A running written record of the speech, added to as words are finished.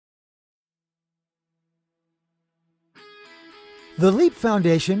The Leap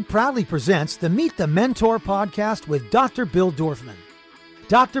Foundation proudly presents the Meet the Mentor podcast with Dr. Bill Dorfman.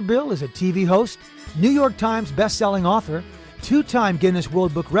 Dr. Bill is a TV host, New York Times best-selling author, two-time Guinness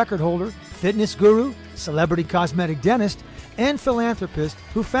World Book record holder, fitness guru, celebrity cosmetic dentist, and philanthropist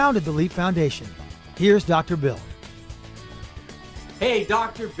who founded the Leap Foundation. Here's Dr. Bill. Hey,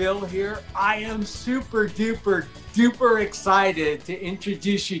 Dr. Bill here. I am super duper excited to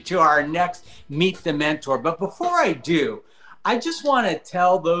introduce you to our next Meet the Mentor. But before I do, I just want to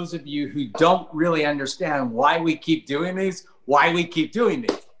tell those of you who don't really understand why we keep doing these.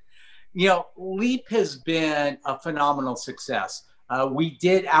 You know, Leap has been a phenomenal success. We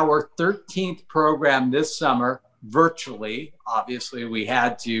did our 13th program this summer virtually. Obviously, we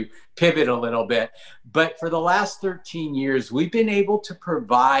had to pivot a little bit. But for the last 13 years, we've been able to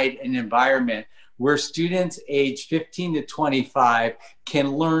provide an environment where students aged 15 to 25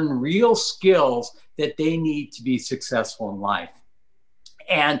 can learn real skills that they need to be successful in life.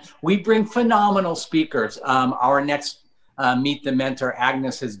 And we bring phenomenal speakers. Our next Meet the Mentor,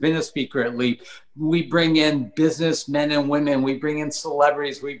 Agnes, has been a speaker at Leap. We bring in businessmen and women. We bring in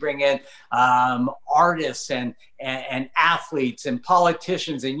celebrities. We bring in artists and athletes and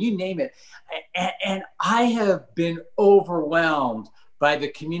politicians and you name it. And I have been overwhelmed by the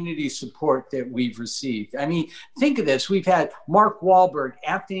community support that we've received. I mean, think of this. We've had Mark Wahlberg,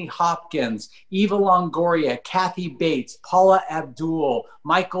 Anthony Hopkins, Eva Longoria, Kathy Bates, Paula Abdul,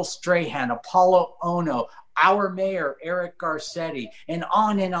 Michael Strahan, Apollo Ono, our mayor, Eric Garcetti, and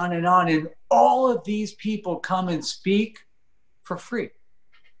on and on and on. And all of these people come and speak for free.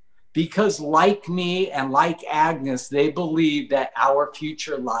 Because like me and like Agnes, they believe that our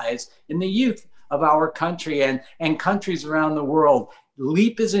future lies in the youth of our country and countries around the world.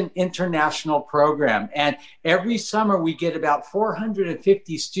 Leap is an international program. And every summer we get about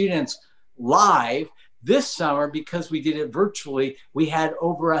 450 students live. This summer, because we did it virtually, we had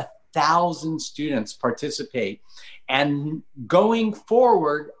over 1,000 students participate. And going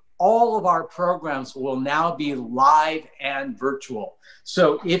forward, all of our programs will now be live and virtual.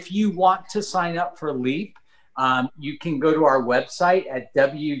 So if you want to sign up for Leap, you can go to our website at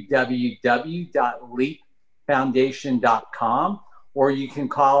www.leapfoundation.com, or you can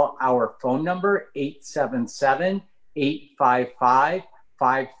call our phone number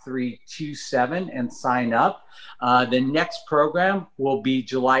 877-855-5327 and sign up. The next program will be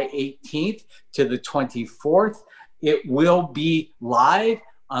July 18th to the 24th. It will be live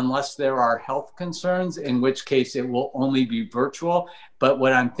unless there are health concerns, in which case it will only be virtual. But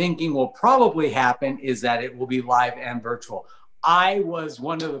what I'm thinking will probably happen is that it will be live and virtual. I was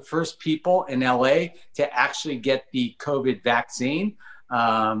one of the first people in LA to actually get the COVID vaccine.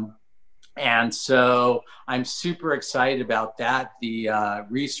 And so I'm super excited about that. The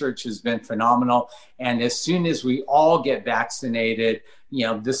research has been phenomenal. And as soon as we all get vaccinated, you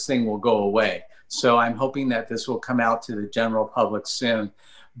know, this thing will go away. So I'm hoping that this will come out to the general public soon.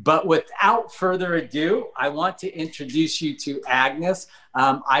 But without further ado, I want to introduce you to Agnes.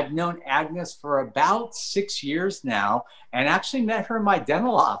 I've known Agnes for about 6 years now and actually met her in my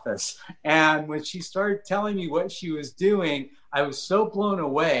dental office. And when she started telling me what she was doing, I was so blown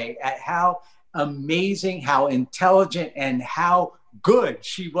away at how amazing, how intelligent, and how good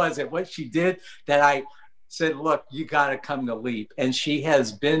she was at what she did that I said, look, you got to come to Leap. And she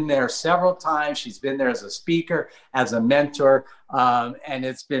has been there several times. She's been there as a speaker, as a mentor, and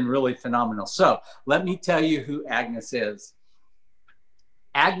it's been really phenomenal. So let me tell you who Agnes is.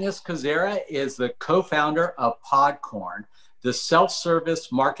 Agnes Kozera is the co-founder of Podcorn, the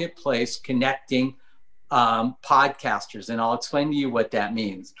self-service marketplace connecting podcasters. And I'll explain to you what that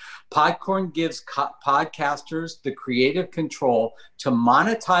means. Podcorn gives podcasters the creative control to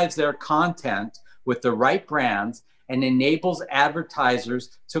monetize their content with the right brands and enables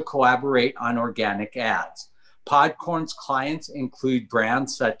advertisers to collaborate on organic ads. Podcorn's clients include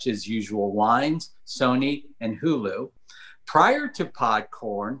brands such as Usual Wines, Sony, and Hulu. Prior to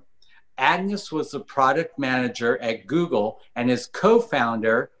Podcorn, Agnes was the product manager at Google and is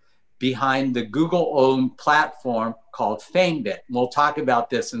co-founder behind the Google-owned platform called FameBit. We'll talk about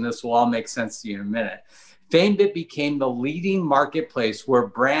this, and this will all make sense to you in a minute. FameBit became the leading marketplace where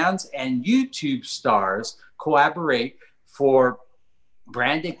brands and YouTube stars collaborate for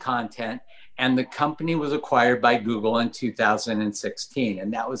branded content, and the company was acquired by Google in 2016,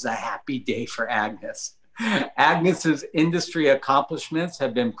 and that was a happy day for Agnes. Agnes's industry accomplishments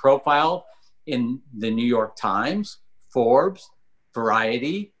have been profiled in the New York Times, Forbes,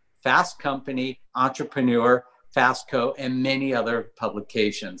 Variety, Fast Company, Entrepreneur, Fastco, and many other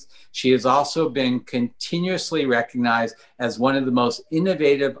publications. She has also been continuously recognized as one of the most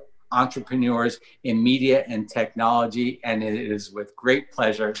innovative entrepreneurs in media and technology. And it is with great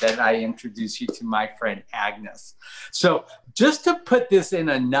pleasure that I introduce you to my friend Agnes. So just to put this in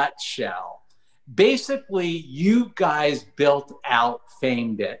a nutshell, basically you guys built out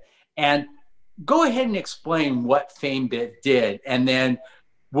FameBit. And go ahead and explain what FameBit did, and then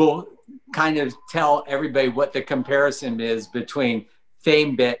we'll kind of tell everybody what the comparison is between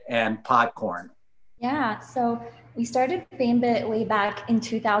FameBit and Podcorn. Yeah, so we started FameBit way back in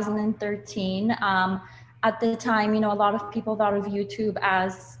 2013. At the time, a lot of people thought of YouTube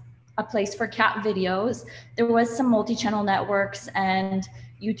as a place for cat videos. There was some multi-channel networks, and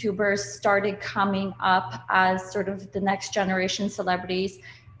YouTubers started coming up as sort of the next generation celebrities.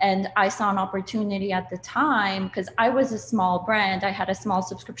 And I saw an opportunity at the time because I was a small brand. I had a small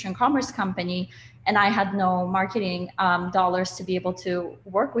subscription commerce company, and I had no marketing dollars to be able to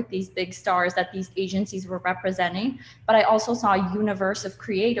work with these big stars that these agencies were representing. But I also saw a universe of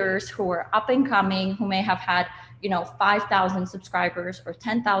creators who were up and coming, who may have had, 5,000 subscribers or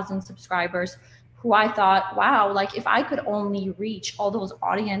 10,000 subscribers, who I thought, wow, like if I could only reach all those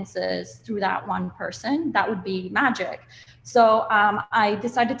audiences through that one person, that would be magic. So I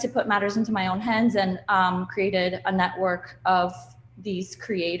decided to put matters into my own hands and created a network of these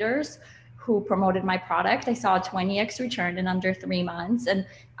creators who promoted my product. I saw a 20x return in under 3 months. And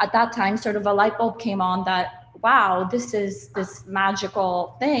at that time, sort of a light bulb came on that, wow, this is this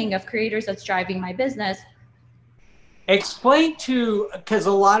magical thing of creators that's driving my business. Explain because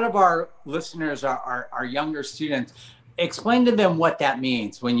a lot of our listeners are younger students, explain to them what that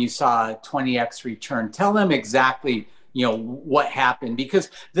means when you saw a 20x return. Tell them exactly, what happened. Because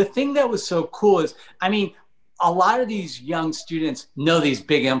the thing that was so cool is, a lot of these young students know these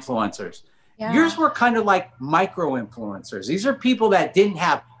big influencers. Yeah. Yours were kind of like micro influencers. These are people that didn't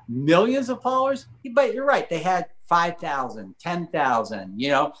have millions of followers, but you're right, they had 5,000, 10,000,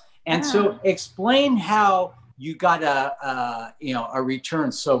 And so explain how you got a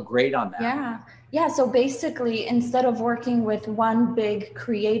return so great on that. Yeah. So basically, instead of working with one big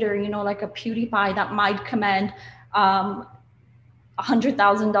creator, like a PewDiePie that might command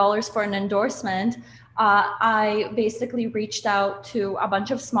 $100,000 for an endorsement, I basically reached out to a bunch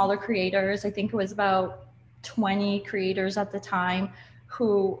of smaller creators. I think it was about 20 creators at the time,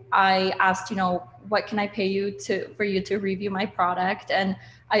 who I asked, what can I pay you for you to review my product? And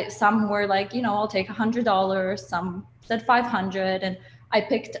some were like, I'll take $100. Some said $500. And I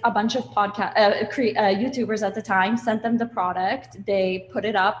picked a bunch of YouTubers at the time, sent them the product. They put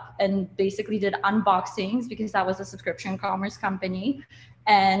it up and basically did unboxings because that was a subscription commerce company.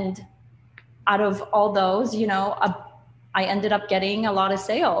 And out of all those, I ended up getting a lot of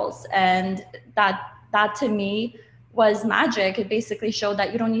sales. And that to me was magic. It basically showed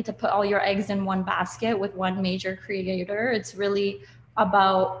that you don't need to put all your eggs in one basket with one major creator. It's really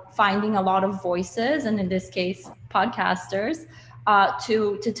about finding a lot of voices, and in this case, podcasters,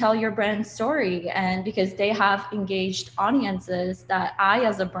 to tell your brand story. And because they have engaged audiences that I,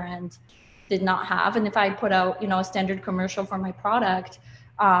 as a brand, did not have. And if I put out, a standard commercial for my product,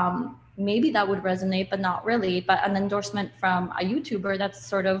 maybe that would resonate, but not really. But an endorsement from a YouTuber, that's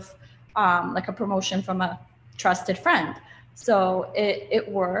sort of like a promotion from a trusted friend. So it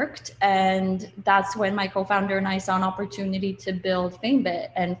worked. And that's when my co-founder and I saw an opportunity to build FameBit.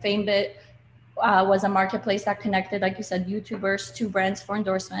 And FameBit was a marketplace that connected, like you said, YouTubers to brands for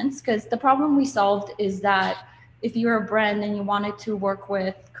endorsements. Because the problem we solved is that if you're a brand and you wanted to work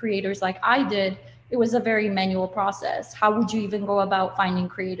with creators like I did, it was a very manual process. How would you even go about finding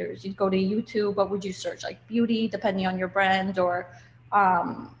creators? You'd go to YouTube. What would you search? Like beauty, depending on your brand, or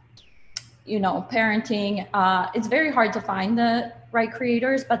parenting. It's very hard to find the right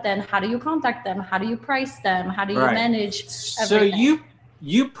creators, but then how do you contact them? How do you price them? How do you manage everything? So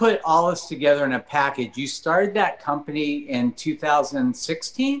you put all this together in a package. You started that company in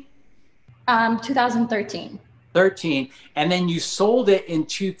 2016? 2013. 13, and then you sold it in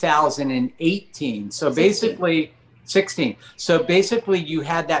 2018. So 16. basically 16. So basically you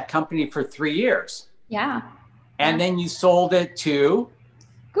had that company for 3 years. Yeah. And then you sold it to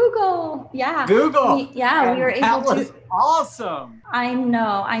Google. Yeah. Google. We were able to. That was awesome. I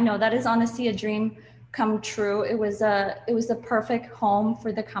know. That is honestly a dream come true. It was the perfect home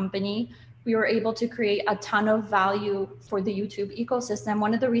for the company. We were able to create a ton of value for the YouTube ecosystem.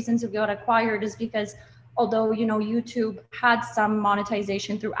 One of the reasons we got acquired is because although, YouTube had some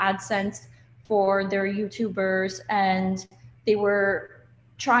monetization through AdSense for their YouTubers, and they were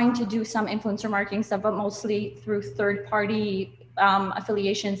trying to do some influencer marketing stuff, but mostly through third-party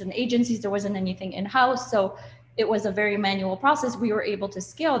affiliations and agencies. There wasn't anything in-house. So it was a very manual process. We were able to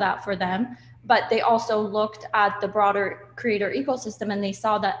scale that for them. but they also looked at the broader creator ecosystem, and they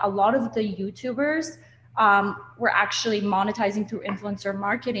saw that a lot of the YouTubers were actually monetizing through influencer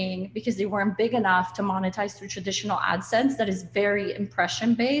marketing because they weren't big enough to monetize through traditional AdSense that is very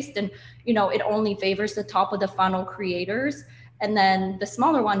impression based, and it only favors the top of the funnel creators, and then the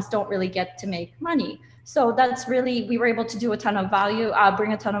smaller ones don't really get to make money. So that's really, we were able to do a ton of value,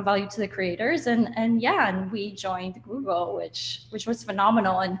 bring a ton of value to the creators, and we joined Google, which was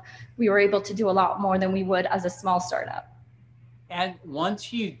phenomenal, and we were able to do a lot more than we would as a small startup. And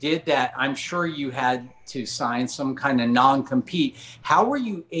once you did that, I'm sure you had to sign some kind of non-compete. How were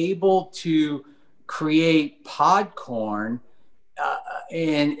you able to create Podcorn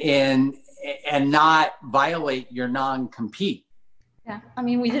and not violate your non-compete? Yeah, I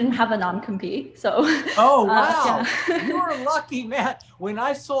mean, we didn't have a non-compete, so. Oh, wow. Yeah. You were lucky, man. When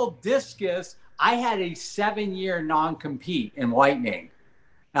I sold Discus, I had a 7-year non-compete in whitening.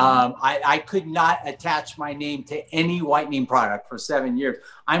 I could not attach my name to any whitening product for 7 years.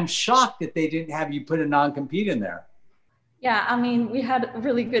 I'm shocked that they didn't have you put a non-compete in there. Yeah, I mean, we had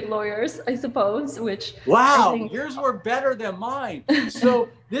really good lawyers, I suppose, which... Wow, yours were better than mine. So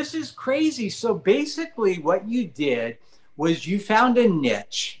this is crazy. So basically what you did was you found a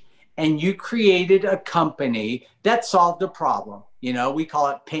niche and you created a company that solved a problem. We call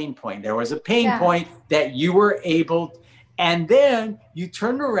it pain point. There was a pain point that you were able, and then you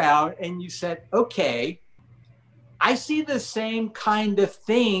turned around and you said, okay, I see the same kind of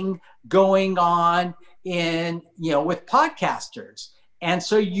thing going on with podcasters. And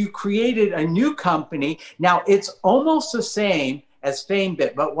so you created a new company. Now it's almost the same as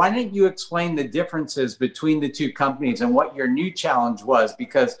FameBit, but why don't you explain the differences between the two companies and what your new challenge was?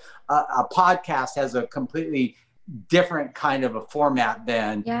 Because a podcast has a completely different kind of a format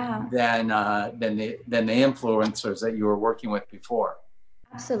than the influencers that you were working with before.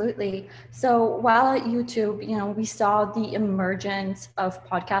 Absolutely. So while at YouTube, we saw the emergence of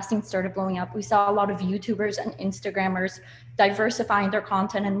podcasting started blowing up. We saw a lot of YouTubers and Instagrammers diversifying their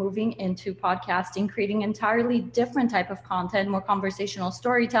content and moving into podcasting, creating entirely different type of content, more conversational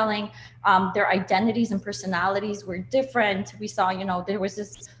storytelling. Their identities and personalities were different. We saw, there was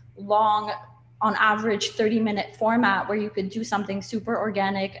this long, on average 30-minute format where you could do something super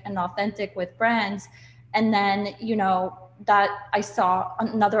organic and authentic with brands. And then, that I saw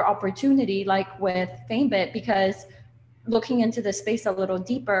another opportunity like with FameBit, because looking into the space a little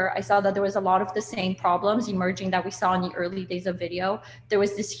deeper, I saw that there was a lot of the same problems emerging that we saw in the early days of video. There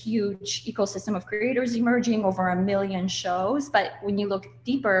was this huge ecosystem of creators emerging, over 1 million shows. But when you look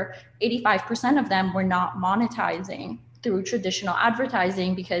deeper, 85% of them were not monetizing through traditional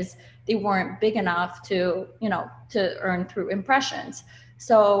advertising because they weren't big enough to earn through impressions.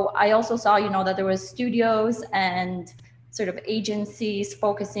 So I also saw, that there was studios and sort of agencies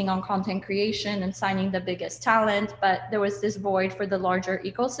focusing on content creation and signing the biggest talent, but there was this void for the larger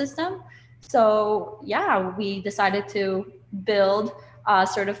ecosystem. So we decided to build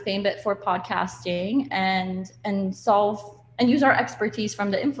sort of FameBit for podcasting and solve and use our expertise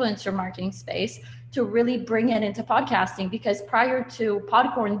from the influencer marketing space to really bring it into podcasting, because prior to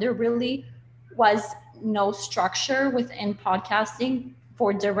Podcorn, there really was no structure within podcasting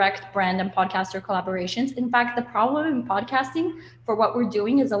for direct brand and podcaster collaborations. In fact, the problem in podcasting for what we're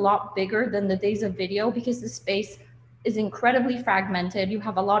doing is a lot bigger than the days of video, because the space is incredibly fragmented. You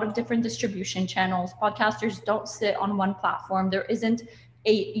have a lot of different distribution channels. Podcasters don't sit on one platform. There isn't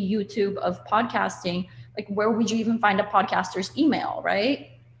a YouTube of podcasting. Like, where would you even find a podcaster's email, right?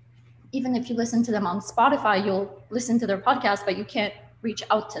 Even if you listen to them on Spotify, you'll listen to their podcast, but you can't reach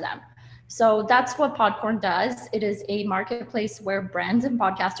out to them. So that's what Podcorn does. It is a marketplace where brands and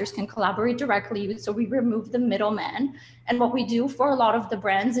podcasters can collaborate directly. So we remove the middleman. And what we do for a lot of the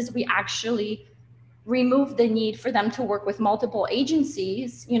brands is we actually remove the need for them to work with multiple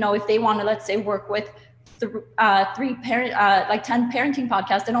agencies. If they want to, let's say, work with 10 parenting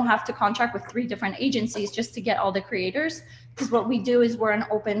podcasts, they don't have to contract with 3 different agencies just to get all the creators. Because what we do is we're an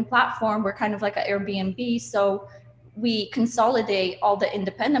open platform. We're kind of like an Airbnb. So we consolidate all the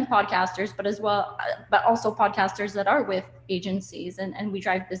independent podcasters, but also podcasters that are with agencies, and we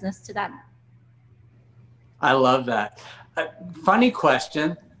drive business to them. I love that. Funny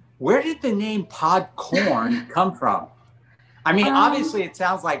question. Where did the name Podcorn come from? I mean, obviously it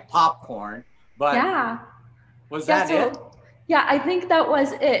sounds like popcorn, but was that it? Yeah, I think that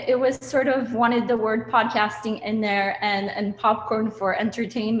was it. It was sort of wanted the word podcasting in there and popcorn for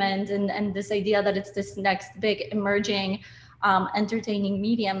entertainment and this idea that it's this next big emerging entertaining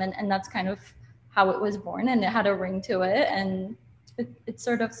medium. And that's kind of how it was born, and it had a ring to it, and it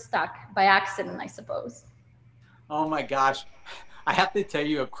sort of stuck by accident, I suppose. Oh my gosh. I have to tell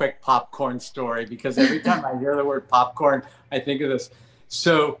you a quick popcorn story because every time I hear the word popcorn, I think of this.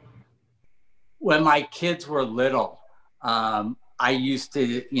 So when my kids were little, I used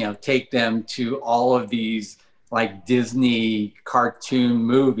to, take them to all of these like Disney cartoon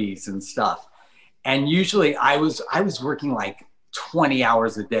movies and stuff. And usually I was working like 20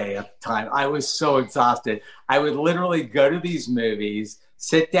 hours a day at the time. I was so exhausted. I would literally go to these movies,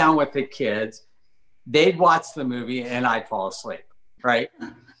 sit down with the kids, they'd watch the movie and I'd fall asleep, right?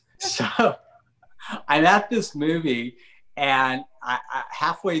 So I'm at this movie and I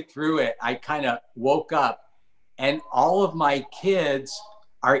halfway through it, I kind of woke up and all of my kids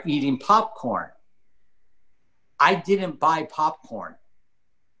are eating popcorn. I didn't buy popcorn.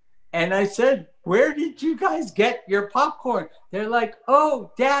 And I said, where did you guys get your popcorn? They're like,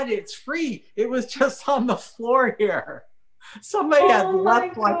 oh, Dad, it's free. It was just on the floor here. Somebody had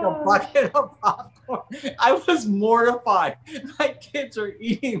left like a bucket of popcorn. I was mortified. My kids are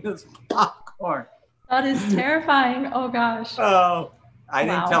eating this popcorn. That is terrifying. Oh, gosh. Oh, I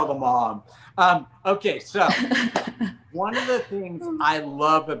didn't tell the mom. Okay, so one of the things I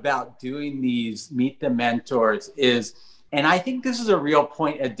love about doing these Meet the Mentors is, and I think this is a real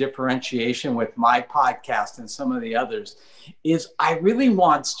point of differentiation with my podcast and some of the others, is I really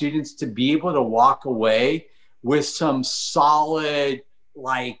want students to be able to walk away with some solid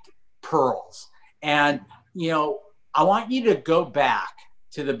like pearls. And, I want you to go back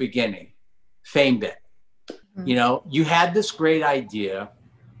to the beginning, FameBit. Mm-hmm. You had this great idea.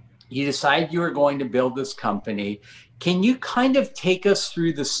 You decided you were going to build this company. Can you kind of take us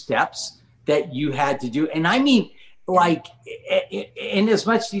through the steps that you had to do? And I mean, like in as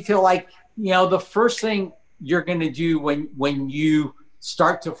much detail, like, the first thing you're going to do when you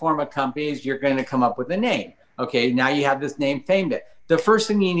start to form a company is you're going to come up with a name. Okay, now you have this name, FameBit. The first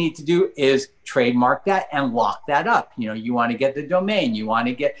thing you need to do is trademark that and lock that up. You want to get the domain. You want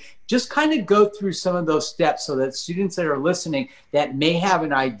to just kind of go through some of those steps so that students that are listening that may have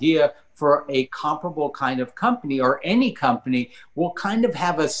an idea for a comparable kind of company or any company will kind of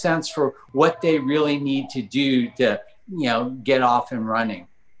have a sense for what they really need to do to, get off and running.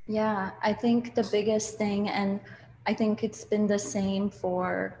 Yeah, I think the biggest thing, and I think it's been the same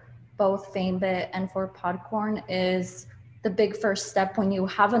for both FameBit and for Podcorn, is the big first step when you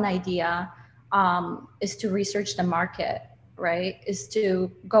have an idea is to research the market, right? Is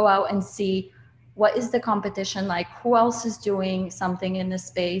to go out and see what is the competition like, who else is doing something in this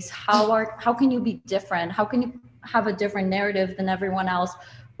space, how can you be different, how can you have a different narrative than everyone else,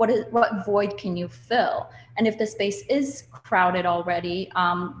 what void can you fill? And if the space is crowded already,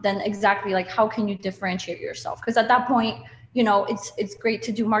 then exactly like how can you differentiate yourself? Because at that point, it's great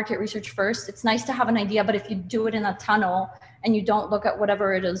to do market research first. It's nice to have an idea, but if you do it in a tunnel and you don't look at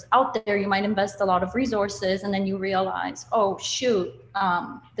whatever it is out there, you might invest a lot of resources and then you realize, oh shoot,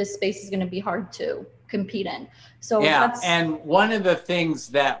 this space is going to be hard to compete in. So and one of the things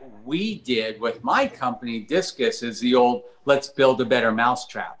that we did with my company, Discus, is the old let's build a better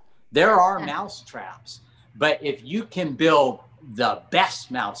mousetrap. There are mousetraps, but if you can build the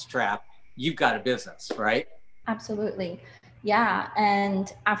best mousetrap, you've got a business, right? Absolutely. Yeah.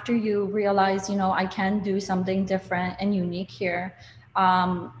 And after you realize, I can do something different and unique here,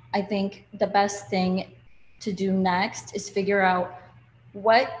 I think the best thing to do next is figure out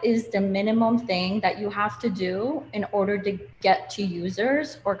what is the minimum thing that you have to do in order to get to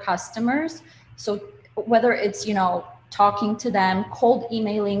users or customers. So whether it's, talking to them, cold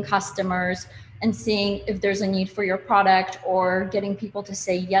emailing customers, and seeing if there's a need for your product or getting people to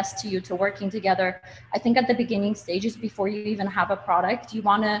say yes to you, to working together. I think at the beginning stages, before you even have a product, you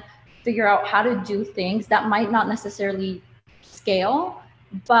want to figure out how to do things that might not necessarily scale,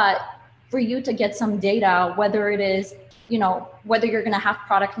 but for you to get some data, whether it is, whether you're going to have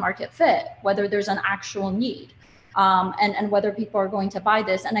product market fit, whether there's an actual need, and whether people are going to buy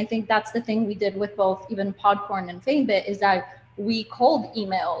this. And I think that's the thing we did with both even Podcorn and FameBit, is that we cold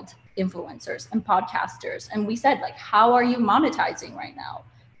emailed influencers and podcasters. And we said, like, how are you monetizing right now?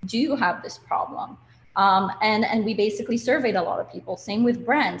 Do you have this problem? And we basically surveyed a lot of people. Same with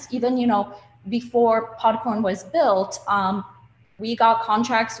brands. Even, before Podcorn was built, we got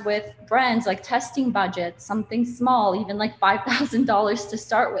contracts with brands, like testing budgets, something small, even like $5,000 to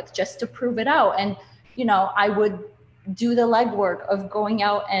start with, just to prove it out. And, I would do the legwork of going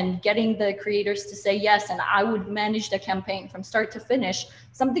out and getting the creators to say yes, and I would manage the campaign from start to finish,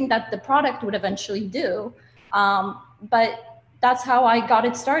 something that the product would eventually do. But that's how I got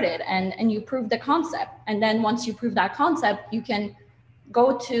it started. And you prove the concept. And then once you prove that concept, you can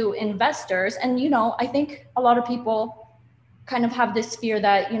go to investors. And, I think a lot of people kind of have this fear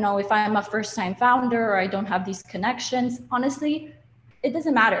that, if I'm a first-time founder or I don't have these connections, honestly, it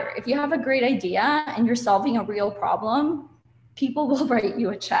doesn't matter. If you have a great idea and you're solving a real problem, people will write you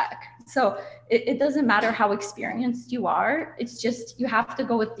a check. So it doesn't matter how experienced you are. It's just, you have to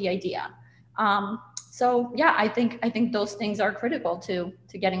go with the idea. So yeah, I think those things are critical to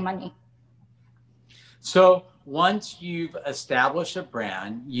getting money. So once you've established a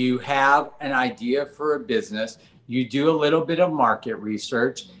brand, you have an idea for a business, you do a little bit of market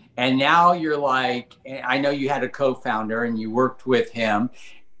research, and now you're like, I know you had a co-founder and you worked with him.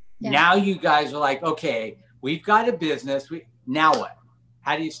 Yeah. Now you guys are like, okay, we've got a business. Now what?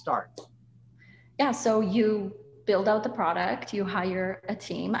 How do you start? Yeah, so you build out the product, you hire a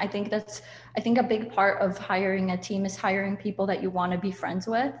team. I think a big part of hiring a team is hiring people that you want to be friends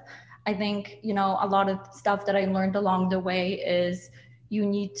with. I think, a lot of stuff that I learned along the way is you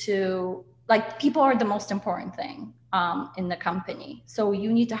need to, people are the most important thing in the company. So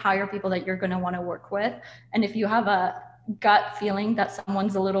you need to hire people that you're going to want to work with. And if you have a gut feeling that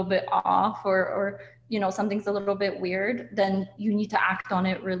someone's a little bit off or something's a little bit weird, then you need to act on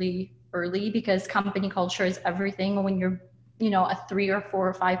it really early, because company culture is everything. When you're, a 3 or 4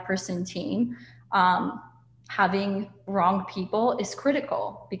 or 5 person team, having wrong people is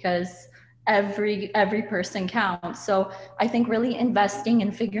critical, because every person counts. So I think really investing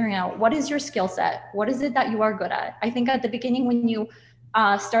in figuring out, what is your skill set? What is it that you are good at? I think at the beginning, when you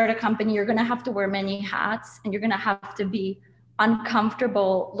start a company, you're going to have to wear many hats, and you're going to have to be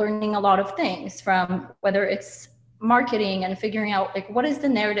uncomfortable learning a lot of things, from whether it's marketing and figuring out what is the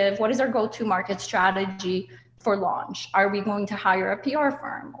narrative, what is our go-to market strategy for launch? Are we going to hire a PR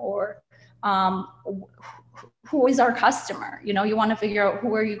firm, or who is our customer? You want to figure out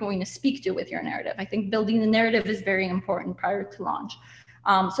who are you going to speak to with your narrative. I think building the narrative is very important prior to launch.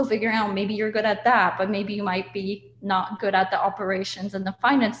 So figuring out, maybe you're good at that, but maybe you might be not good at the operations and the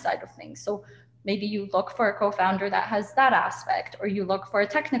finance side of things. So maybe you look for a co-founder that has that aspect, or you look for a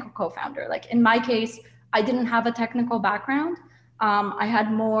technical co-founder. In my case, I didn't have a technical background. I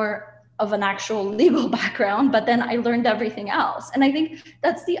had more of an actual legal background, but then I learned everything else. And I think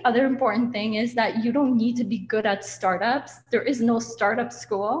that's the other important thing, is that you don't need to be good at startups. There is no startup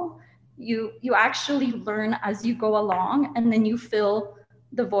school. You actually learn as you go along, and then you fill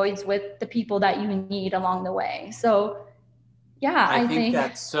the voids with the people that you need along the way. So yeah, I think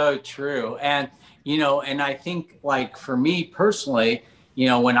that's so true. And, and I think, for me personally,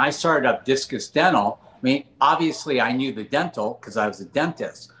 when I started up Discus Dental, obviously I knew the dental because I was a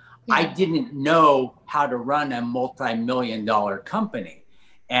dentist. Yeah. I didn't know how to run a multi-million-dollar company.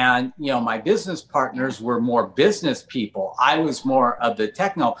 And, my business partners were more business people. I was more of the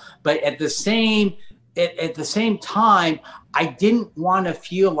techno, but at the same time, I didn't want to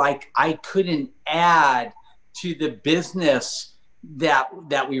feel like I couldn't add to the business that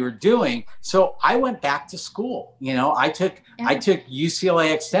we were doing. So I went back to school. I took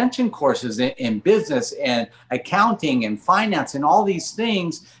UCLA extension courses in business and accounting and finance and all these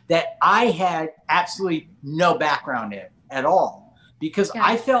things that I had absolutely no background in at all, because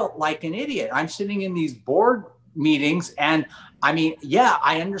I felt like an idiot. I'm sitting in these board meetings, and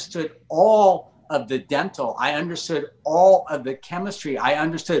I understood all of the dental. I understood all of the chemistry. I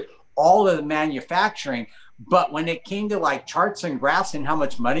understood all of the manufacturing. But when it came to charts and graphs and how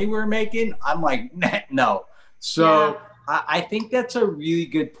much money we were making, I'm like, no. So yeah. I think that's a really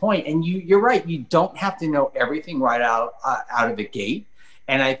good point. And you're right. You don't have to know everything right out of the gate.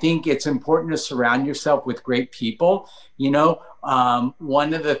 And I think it's important to surround yourself with great people.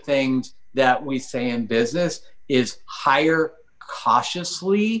 One of the things that we say in business is hire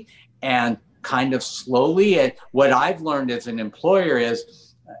cautiously and kind of slowly. And what I've learned as an employer is,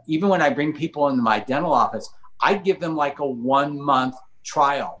 even when I bring people into my dental office, I give them a 1-month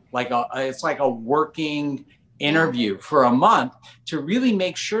trial, it's like a working interview for a month, to really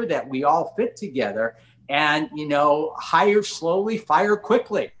make sure that we all fit together. And, hire slowly, fire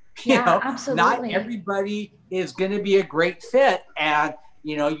quickly. Absolutely. Not everybody is going to be a great fit. And,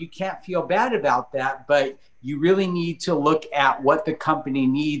 you can't feel bad about that, but you really need to look at what the company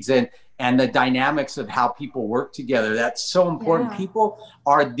needs and the dynamics of how people work together. That's so important. Yeah. People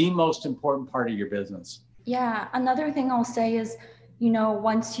are the most important part of your business. Yeah. Another thing I'll say is,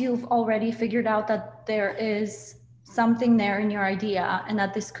 once you've already figured out that there is something there in your idea and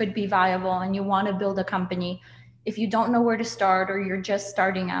that this could be viable and you want to build a company, if you don't know where to start or you're just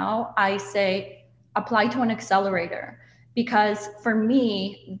starting out, I say apply to an accelerator. Because for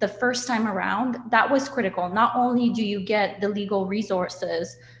me, the first time around, that was critical. Not only do you get the legal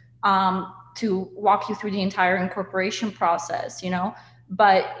resources to walk you through the entire incorporation process,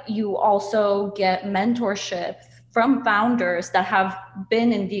 but you also get mentorship from founders that have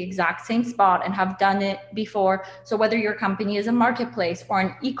been in the exact same spot and have done it before. So whether your company is a marketplace or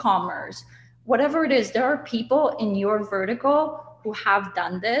an e-commerce, whatever it is, there are people in your vertical who have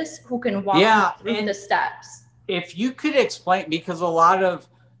done this, who can walk you through the steps. If you could explain, because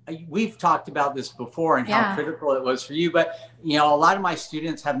we've talked about this before and how critical it was for you, but a lot of my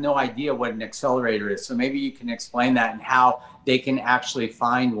students have no idea what an accelerator is. So maybe you can explain that and how they can actually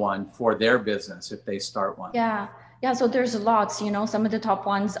find one for their business if they start one. Yeah. So there's lots, some of the top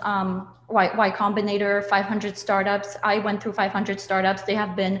ones, Y Combinator, 500 startups. I went through 500 startups. They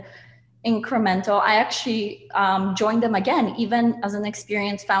have been incremental. I actually joined them again, even as an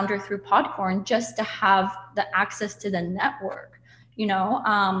experienced founder through Podcorn, just to have the access to the network.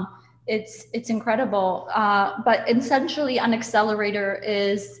 It's incredible. But essentially an accelerator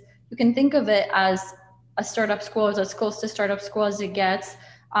is, you can think of it as a startup school, as close to startup school as it gets.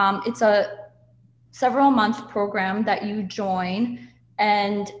 It's a several month program that you join,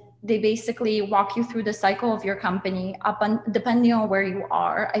 and they basically walk you through the cycle of your company depending on where you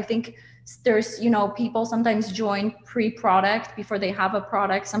are. I think there's, people sometimes join pre-product before they have a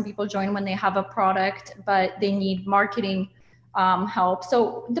product. Some people join when they have a product, but they need marketing help.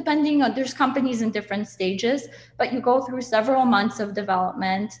 So there's companies in different stages, but you go through several months of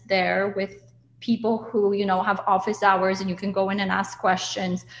development there with people who, have office hours, and you can go in and ask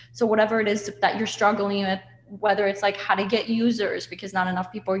questions. So whatever it is that you're struggling with, whether it's like how to get users because not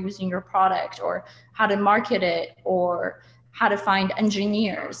enough people are using your product, or how to market it, or how to find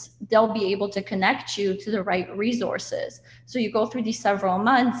engineers, they'll be able to connect you to the right resources. So you go through these several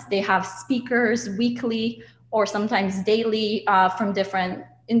months. They have speakers weekly or sometimes daily from different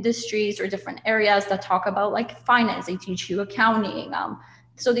industries or different areas that talk about like finance. They teach you accounting.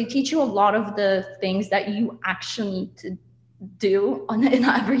 So they teach you a lot of the things that you actually need to do in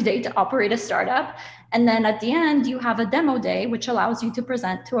every day to operate a startup. And then at the end, you have a demo day, which allows you to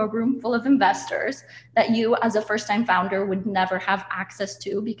present to a room full of investors that you as a first-time founder would never have access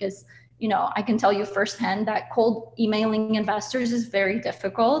to, because I can tell you firsthand that cold emailing investors is very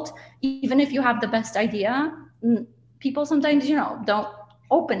difficult. Even if you have the best idea, people sometimes, don't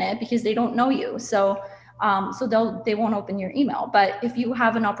open it because they don't know you. So they won't open your email. But if you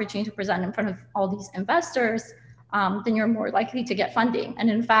have an opportunity to present in front of all these investors, then you're more likely to get funding. And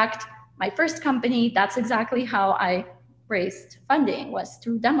in fact, my first company, that's exactly how I raised funding, was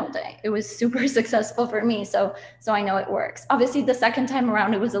through demo day. It was super successful for me. So I know it works. Obviously, the second time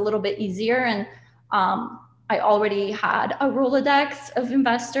around, it was a little bit easier. And I already had a Rolodex of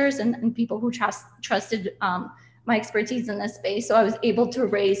investors and people who trusted my expertise in this space. So I was able to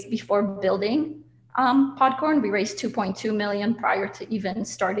raise before building Podcorn. We raised 2.2 million prior to even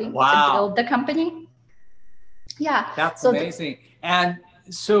starting to build the company. Yeah. That's amazing. And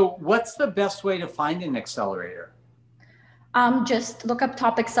so what's the best way to find an accelerator? Just look up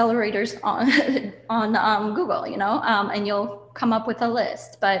top accelerators on Google, and you'll come up with a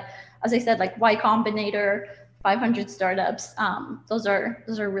list. But as I said, like Y Combinator, 500 startups, those are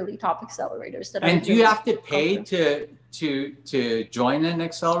really top accelerators. And do you have to pay to join an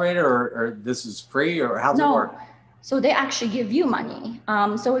accelerator, or this is free, or how's it work? So they actually give you money.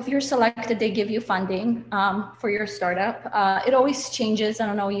 So if you're selected, they give you funding for your startup. It always changes. I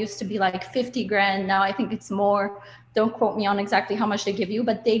don't know, it used to be like 50 grand. Now I think it's more. Don't quote me on exactly how much they give you,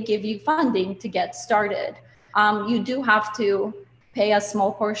 but they give you funding to get started. You do have to pay a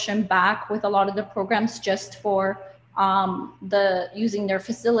small portion back with a lot of the programs just for using their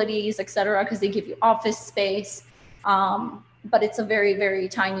facilities, et cetera, because they give you office space. But it's a very, very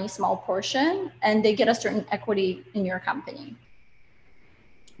tiny, small portion, and they get a certain equity in your company.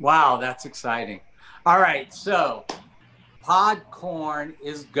 Wow, that's exciting. All right, so Podcorn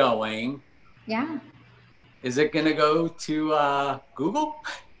is going. Yeah. Is it going to go to Google,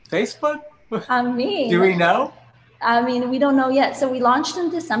 Facebook? Do we know? We don't know yet. So we launched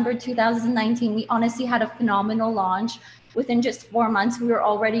in December 2019. We honestly had a phenomenal launch. Within just 4 months, we were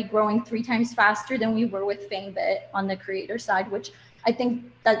already growing 3 times faster than we were with FameBit on the creator side, which I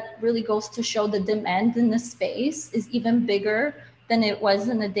think that really goes to show the demand in the space is even bigger than it was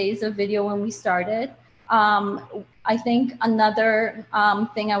in the days of video when we started. I think another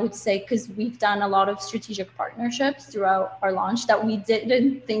thing I would say, because we've done a lot of strategic partnerships throughout our launch that we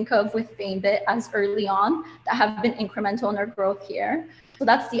didn't think of with FameBit as early on, that have been incremental in our growth here. So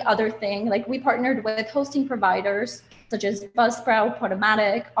that's the other thing. Like, we partnered with hosting providers such as Buzzsprout,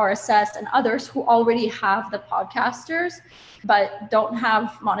 Podomatic, RSS, and others who already have the podcasters, but don't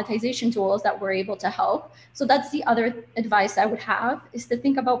have monetization tools that we're able to help. So that's the other advice I would have, is to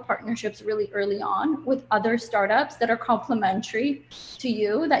think about partnerships really early on with other startups that are complementary to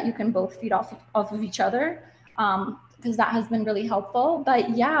you, that you can both feed off of each other. because that has been really helpful.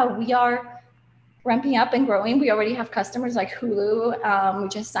 But yeah, we are ramping up and growing. We already have customers like Hulu. We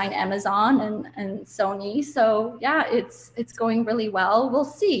just signed Amazon and Sony. So yeah, it's going really well. We'll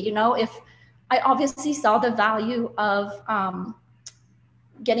see, if I obviously saw the value of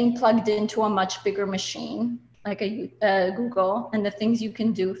getting plugged into a much bigger machine like a Google, and the things you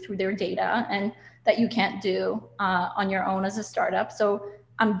can do through their data and that you can't do on your own as a startup. So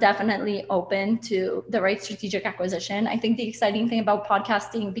I'm definitely open to the right strategic acquisition. I think the exciting thing about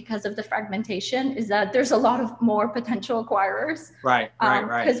podcasting, because of the fragmentation, is that there's a lot of more potential acquirers. Right.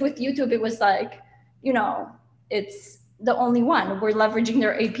 Because with YouTube, it was like, it's the only one. We're leveraging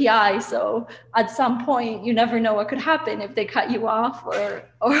their API. So at some point, you never know what could happen if they cut you off or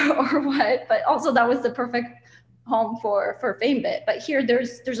what. But also that was the perfect home for FameBit. But here,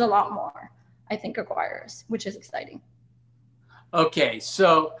 there's a lot more, I think, acquirers, which is exciting. Okay,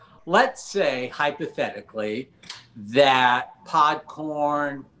 so let's say hypothetically that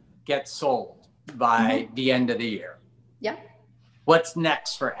Podcorn gets sold by the end of the year. Yeah. What's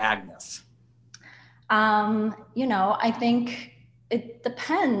next for Agnes? I think it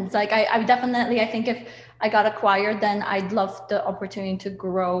depends. Like I think if I got acquired, then I'd love the opportunity to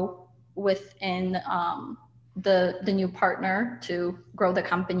grow within the new partner, to grow the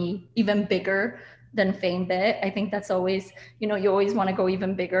company even bigger than FameBit. I think that's always, you always want to go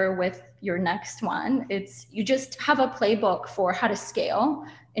even bigger with your next one. You just have a playbook for how to scale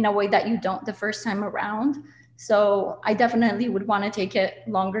in a way that you don't the first time around. So I definitely would want to take it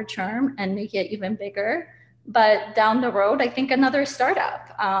longer term and make it even bigger. But down the road, I think another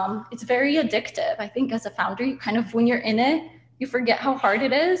startup. It's very addictive. I think as a founder, you kind of, when you're in it, you forget how hard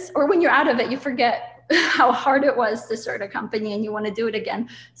it is. Or when you're out of it, you forget how hard it was to start a company and you want to do it again.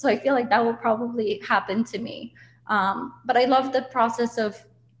 So I feel like that will probably happen to me. But I love the process of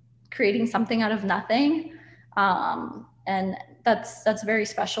creating something out of nothing. And that's very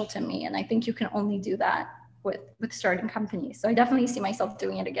special to me. And I think you can only do that with starting companies. So I definitely see myself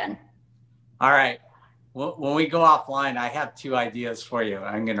doing it again. All right. Well, when we go offline, I have 2 ideas for you.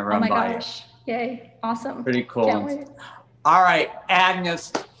 I'm going to run by you. Oh my gosh. Yay. Awesome. Pretty cool. Can't wait. All right, Agnes,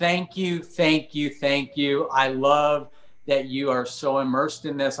 thank you. I love that you are so immersed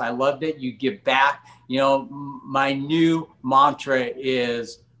in this. I love that you give back. My new mantra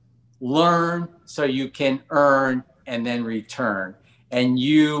is learn so you can earn and then return. And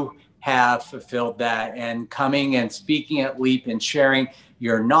you have fulfilled that. And coming and speaking at LEAP and sharing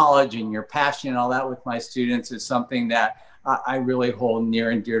your knowledge and your passion and all that with my students is something that I really hold near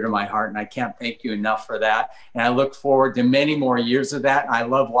and dear to my heart, and I can't thank you enough for that. And I look forward to many more years of that. I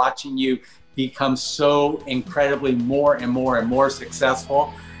love watching you become so incredibly more and more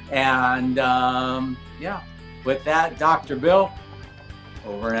successful. And with that, Dr. Bill,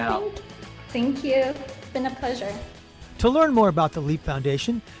 over and out. Thank you. It's been a pleasure. To learn more about the LEAP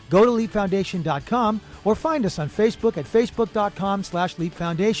Foundation, go to leapfoundation.com or find us on Facebook at facebook.com/LEAP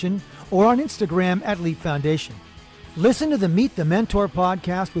Foundation or on Instagram at LEAP Foundation. Listen to the Meet the Mentor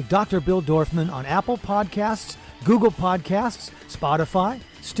podcast with Dr. Bill Dorfman on Apple Podcasts, Google Podcasts, Spotify,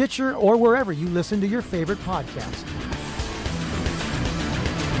 Stitcher, or wherever you listen to your favorite podcast.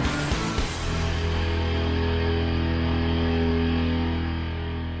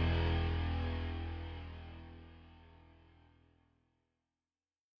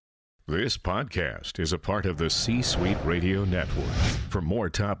 This podcast is a part of the C-Suite Radio Network. For more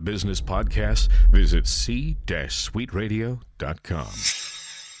top business podcasts, visit c-suiteradio.com.